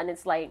force, and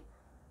it's like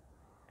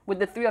with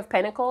the Three of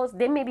Pentacles,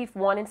 they may be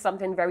wanting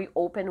something very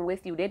open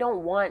with you. They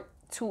don't want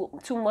too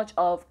much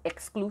of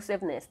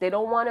exclusiveness. They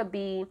don't want to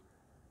be.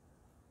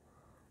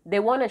 They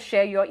want to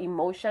share your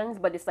emotions,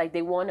 but it's like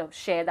they want to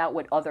share that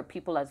with other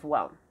people as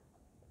well.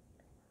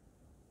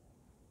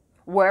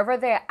 Wherever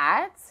they're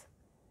at,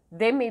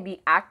 they may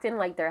be acting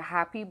like they're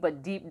happy,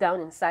 but deep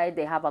down inside,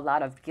 they have a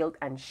lot of guilt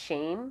and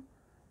shame.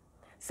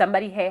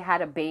 Somebody here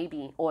had a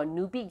baby or a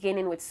new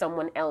beginning with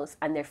someone else,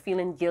 and they're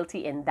feeling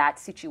guilty in that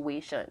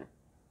situation.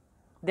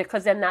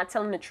 Because they're not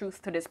telling the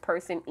truth to this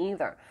person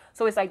either.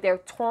 So it's like they're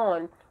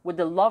torn with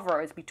the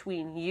Lovers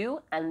between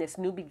you and this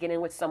new beginning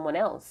with someone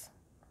else.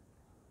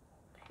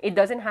 It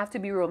doesn't have to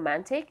be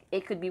romantic.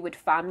 It could be with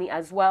family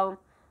as well.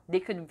 They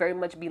could very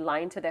much be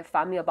lying to their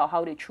family about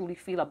how they truly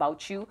feel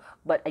about you.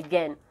 But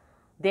again,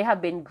 they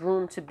have been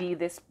groomed to be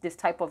this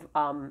type of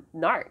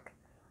narc.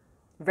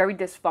 Very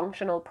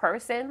dysfunctional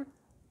person.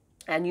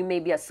 And you may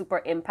be a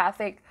super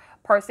empathic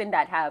person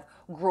that have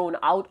grown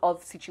out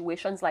of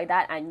situations like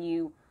that. And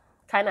you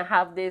kind of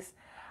have this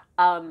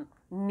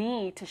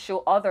need to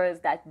show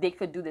others that they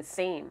could do the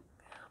same.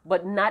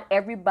 But not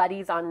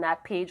everybody's on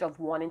that page of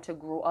wanting to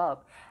grow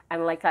up.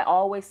 And like I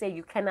always say,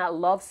 you cannot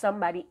love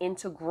somebody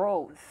into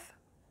growth.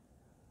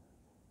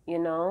 You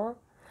know?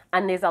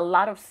 And there's a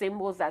lot of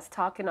symbols that's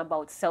talking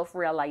about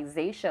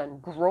self-realization,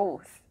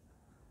 growth,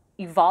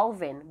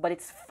 evolving. But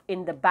it's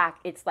in the back.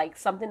 It's like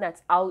something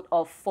that's out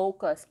of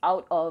focus,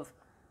 out of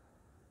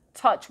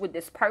touch with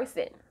this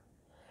person.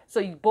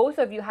 So both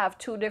of you have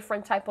two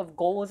different type of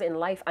goals in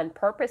life and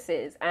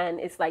purposes. And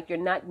it's like you're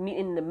not meeting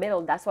in the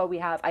middle. That's why we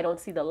have, I don't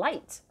see the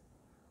light.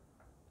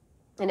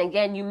 And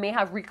again, you may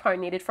have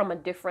reincarnated from a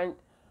different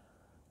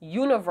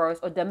universe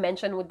or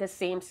dimension with the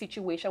same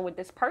situation with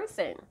this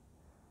person.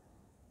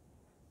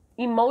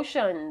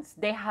 Emotions,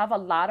 they have a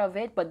lot of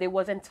it, but they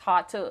wasn't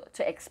taught to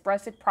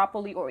express it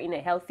properly or in a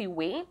healthy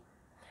way.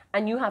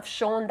 And you have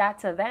shown that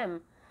to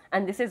them.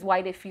 And this is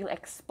why they feel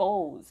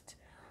exposed.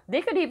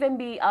 They could even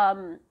be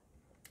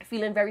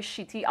feeling very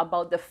shitty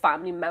about the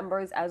family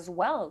members as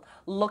well,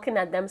 looking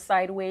at them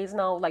sideways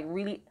now, like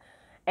really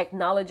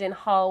acknowledging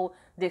how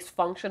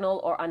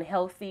dysfunctional or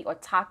unhealthy or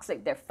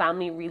toxic their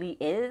family really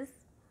is,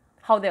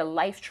 how their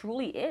life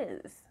truly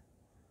is.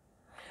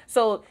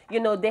 So, you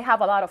know, they have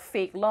a lot of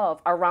fake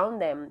love around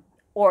them,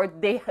 or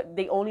they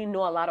only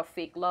know a lot of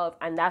fake love,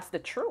 and that's the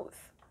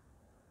truth.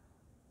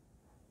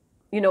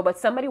 You know, but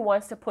somebody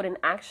wants to put in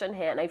action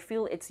here, and I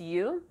feel it's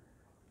you.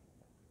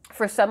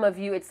 For some of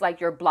you, it's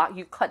like you're blocked.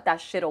 You cut that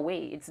shit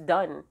away. It's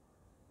done.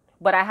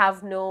 But I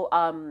have no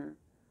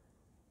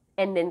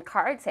ending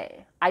cards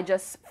here. I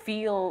just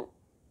feel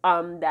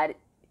that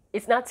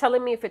it's not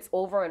telling me if it's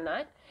over or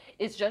not.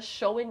 It's just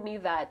showing me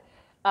that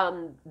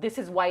this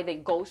is why they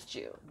ghost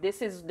you.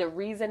 This is the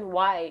reason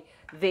why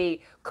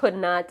they could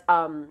not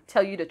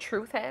tell you the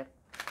truth here.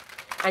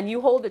 And you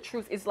hold the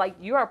truth. It's like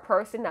you're a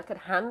person that could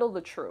handle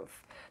the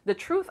truth. The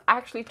truth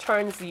actually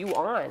turns you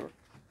on.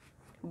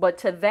 But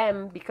to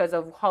them, because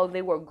of how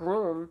they were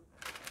groomed,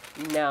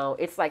 no,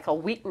 it's like a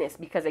weakness.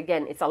 Because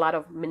again, it's a lot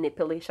of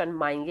manipulation,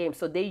 mind games.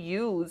 So they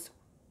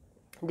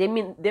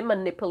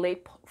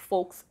manipulate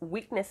folks'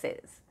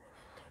 weaknesses.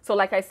 So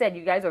like I said,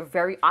 you guys are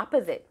very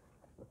opposite.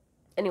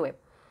 Anyway,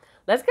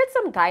 let's get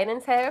some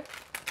guidance here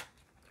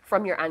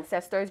from your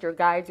ancestors, your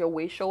guides, your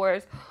way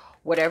showers,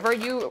 whatever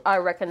you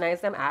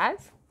recognize them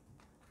as.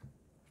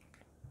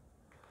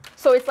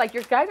 So it's like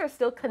your guys are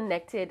still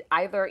connected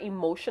either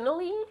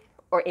emotionally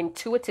or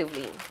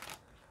intuitively.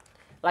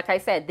 Like I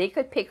said, they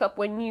could pick up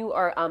when you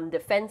are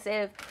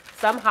defensive.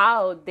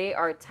 Somehow they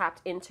are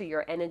tapped into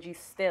your energy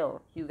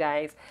still, you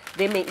guys.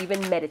 They may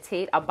even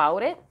meditate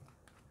about it.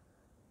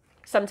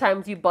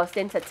 Sometimes you bust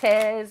into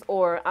tears,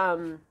 or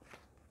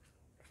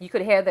you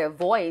could hear their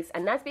voice,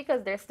 and that's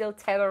because they're still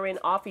tethering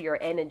off of your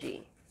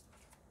energy.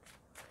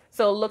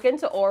 So look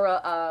into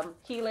aura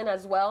healing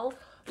as well.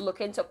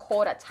 Look into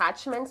cord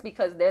attachments,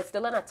 because there's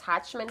still an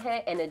attachment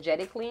here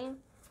energetically.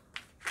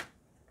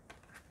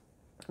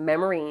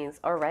 Memories.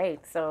 All right.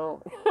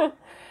 So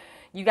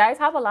you guys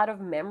have a lot of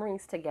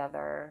memories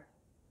together.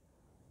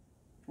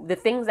 The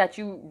things that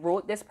you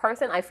wrote this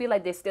person, I feel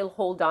like they still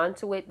hold on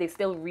to it. They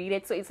still read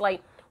it. So it's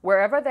like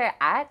wherever they're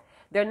at,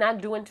 they're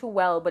not doing too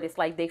well, but it's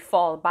like they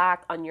fall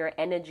back on your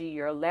energy,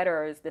 your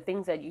letters, the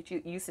things that you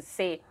used to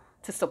say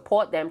to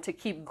support them to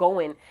keep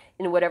going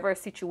in whatever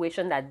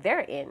situation that they're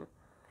in.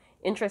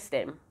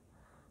 Interesting.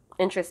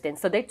 Interesting.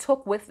 So they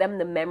took with them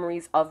the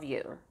memories of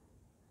you.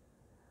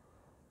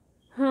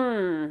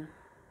 The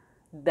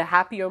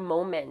happier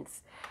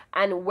moments.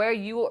 And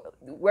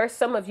where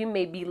some of you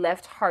may be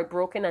left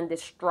heartbroken and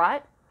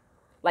distraught,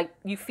 like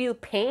you feel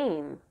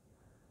pain,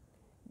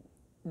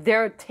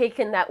 they're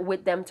taking that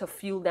with them to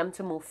fuel them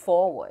to move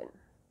forward.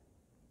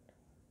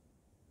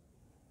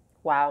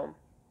 Wow.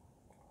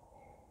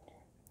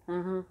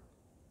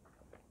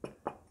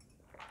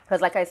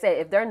 Because like I said,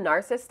 if they're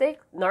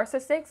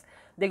narcissists,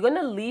 they're going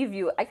to leave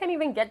you. I can't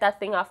even get that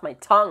thing off my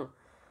tongue.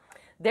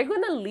 They're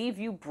going to leave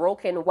you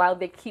broken while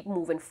they keep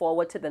moving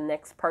forward to the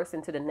next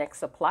person, to the next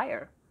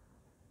supplier.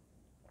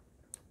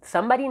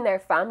 Somebody in their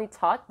family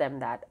taught them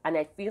that. And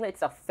I feel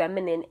it's a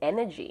feminine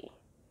energy.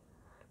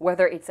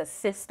 Whether it's a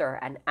sister,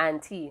 an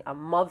auntie, a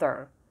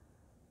mother.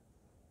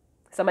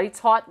 Somebody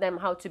taught them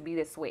how to be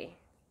this way.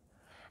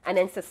 And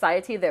in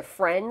society, their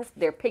friends,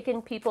 they're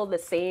picking people the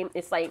same.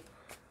 It's like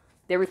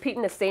they're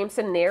repeating the same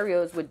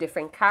scenarios with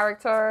different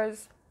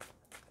characters.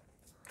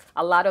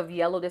 A lot of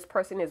yellow. This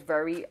person is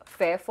very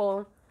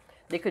fearful.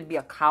 They could be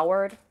a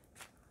coward.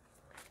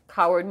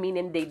 Coward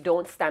meaning they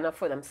don't stand up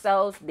for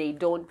themselves. They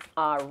don't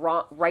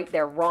right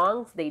their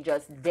wrongs. They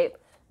just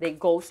dip. They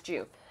ghost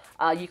you.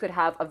 You could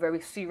have a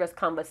very serious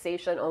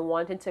conversation on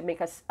wanting to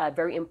make a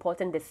very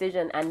important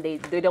decision and they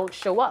don't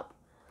show up.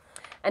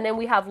 And then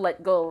we have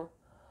let go.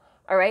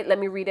 All right, let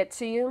me read it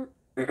to you.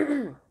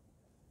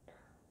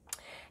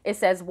 It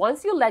says,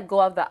 once you let go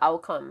of the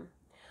outcome,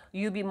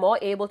 you'll be more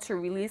able to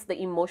release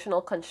the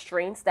emotional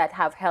constraints that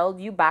have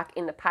held you back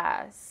in the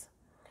past.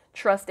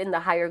 Trust in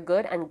the higher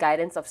good and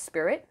guidance of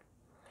spirit,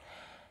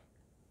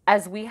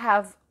 as we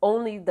have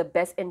only the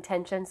best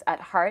intentions at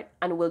heart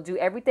and will do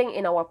everything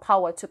in our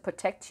power to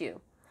protect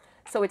you.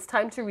 So it's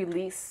time to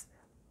release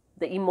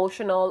the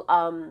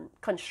emotional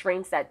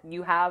constraints that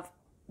you have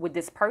with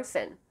this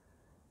person.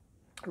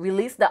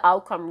 Release the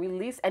outcome.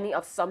 Release any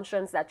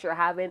assumptions that you're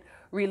having.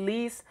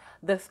 Release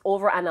this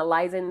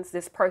overanalyzing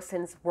this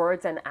person's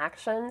words and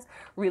actions.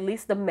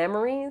 Release the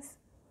memories.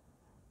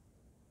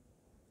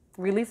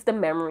 Release the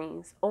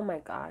memories. Oh my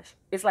gosh.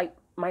 It's like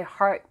my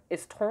heart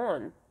is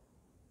torn.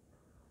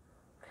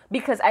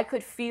 Because I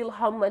could feel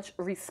how much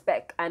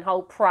respect and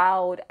how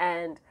proud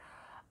and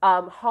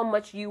how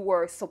much you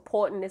were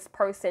supporting this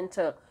person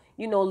to,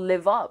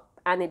 live up.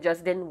 And it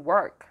just didn't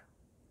work.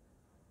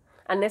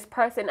 And this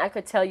person, I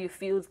could tell you,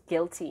 feels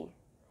guilty.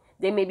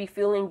 They may be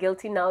feeling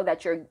guilty now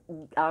that you're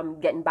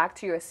getting back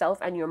to yourself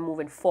and you're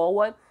moving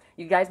forward.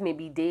 You guys may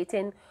be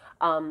dating.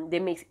 They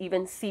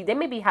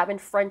may be having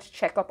friends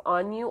check up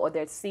on you, or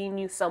they're seeing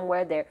you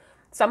somewhere.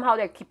 Somehow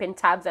they're keeping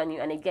tabs on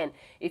you. And again,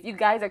 if you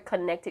guys are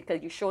connected,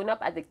 because you're showing up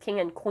as the king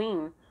and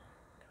queen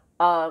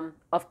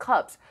of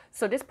cups.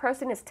 So this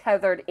person is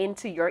tethered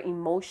into your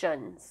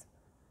emotions.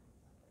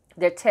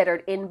 They're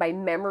tethered in by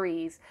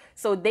memories.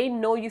 So they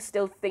know you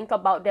still think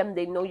about them.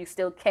 They know you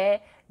still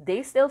care.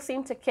 They still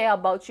seem to care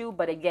about you.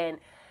 But again,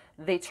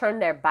 they turn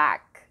their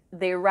back.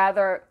 They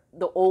rather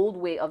the old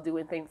way of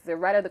doing things. They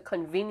rather the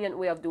convenient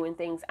way of doing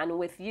things. And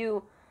with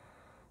you,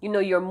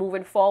 you're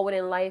moving forward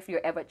in life.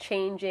 You're ever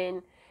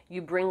changing.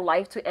 You bring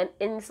life to, and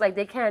it's like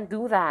they can't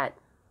do that.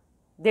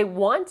 They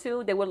want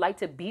to. They would like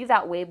to be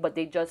that way, but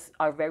they just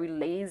are very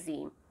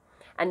lazy.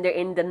 And they're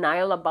in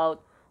denial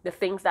about the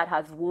things that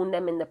has wounded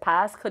them in the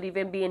past. Could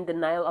even be in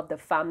denial of the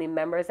family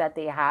members that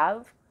they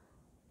have.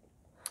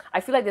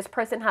 I feel like this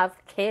person have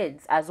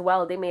kids as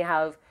well. They may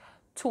have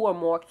 2 or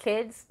more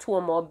kids, 2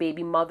 or more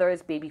baby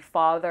mothers, baby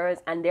fathers,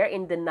 and they're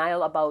in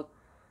denial about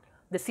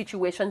the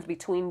situations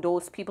between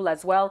those people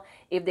as well.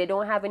 If they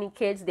don't have any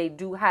kids, they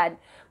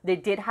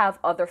did have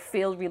other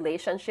failed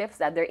relationships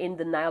that they're in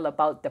denial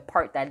about the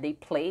part that they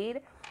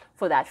played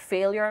for that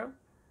failure.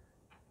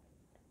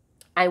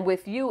 And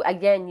with you,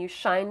 again, you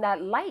shine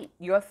that light.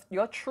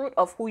 Your truth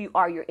of who you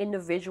are, your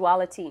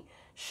individuality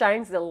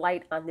shines the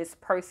light on this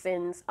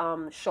person's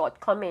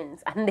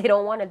shortcomings. And they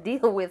don't want to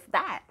deal with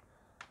that.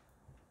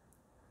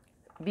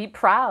 Be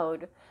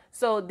proud.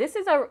 So this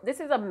is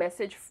a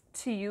message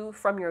to you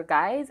from your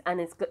guides. And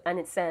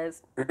it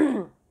says,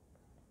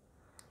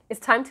 it's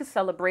time to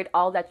celebrate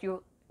all that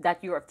you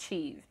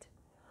achieved,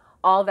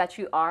 all that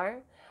you are,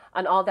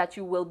 and all that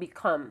you will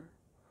become.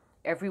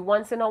 Every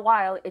once in a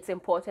while, it's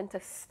important to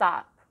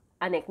stop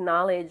and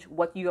acknowledge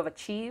what you have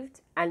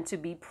achieved and to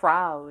be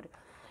proud.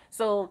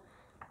 So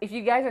if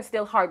you guys are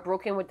still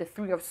heartbroken with the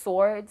 3 of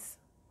Swords,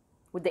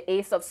 with the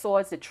Ace of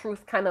Swords, the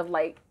truth kind of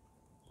like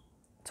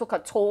took a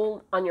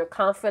toll on your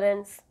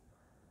confidence,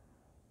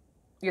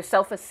 your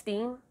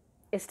self-esteem,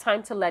 it's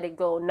time to let it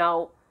go.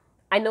 Now,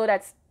 I know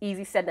that's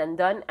easy said than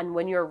done. And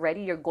when you're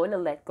ready, you're going to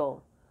let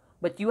go.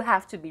 But you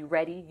have to be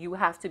ready. You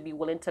have to be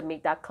willing to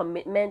make that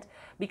commitment,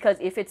 because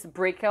if it's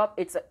breakup,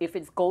 if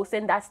it's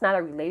ghosting, that's not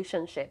a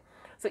relationship.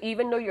 So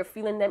even though you're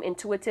feeling them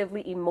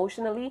intuitively,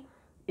 emotionally,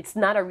 it's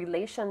not a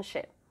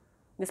relationship.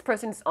 This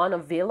person is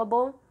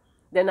unavailable.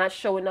 They're not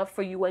showing up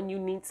for you when you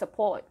need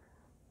support.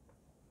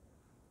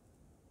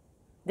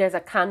 There's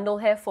a candle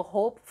here for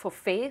hope, for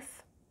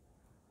faith.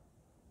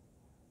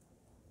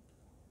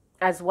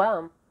 as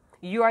well.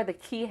 You are the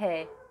key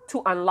here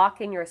to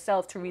unlocking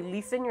yourself, to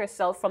releasing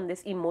yourself from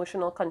this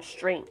emotional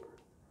constraint.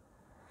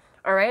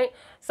 All right,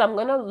 so I'm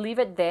gonna leave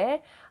it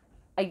there.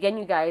 Again,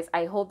 you guys,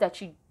 I hope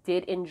that you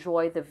did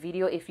enjoy the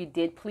video. If you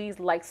did, please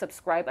like,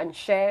 subscribe, and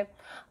share.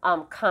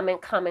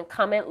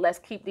 Comment. Let's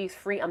keep these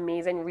free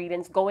amazing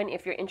readings going.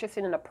 If you're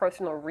interested in a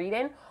personal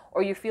reading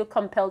or you feel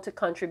compelled to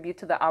contribute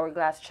to the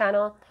Hourglass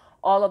channel,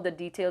 all of the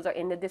details are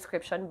in the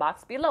description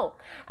box below.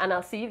 And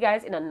I'll see you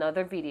guys in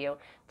another video.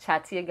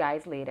 Chat to you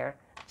guys later.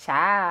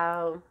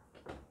 Ciao.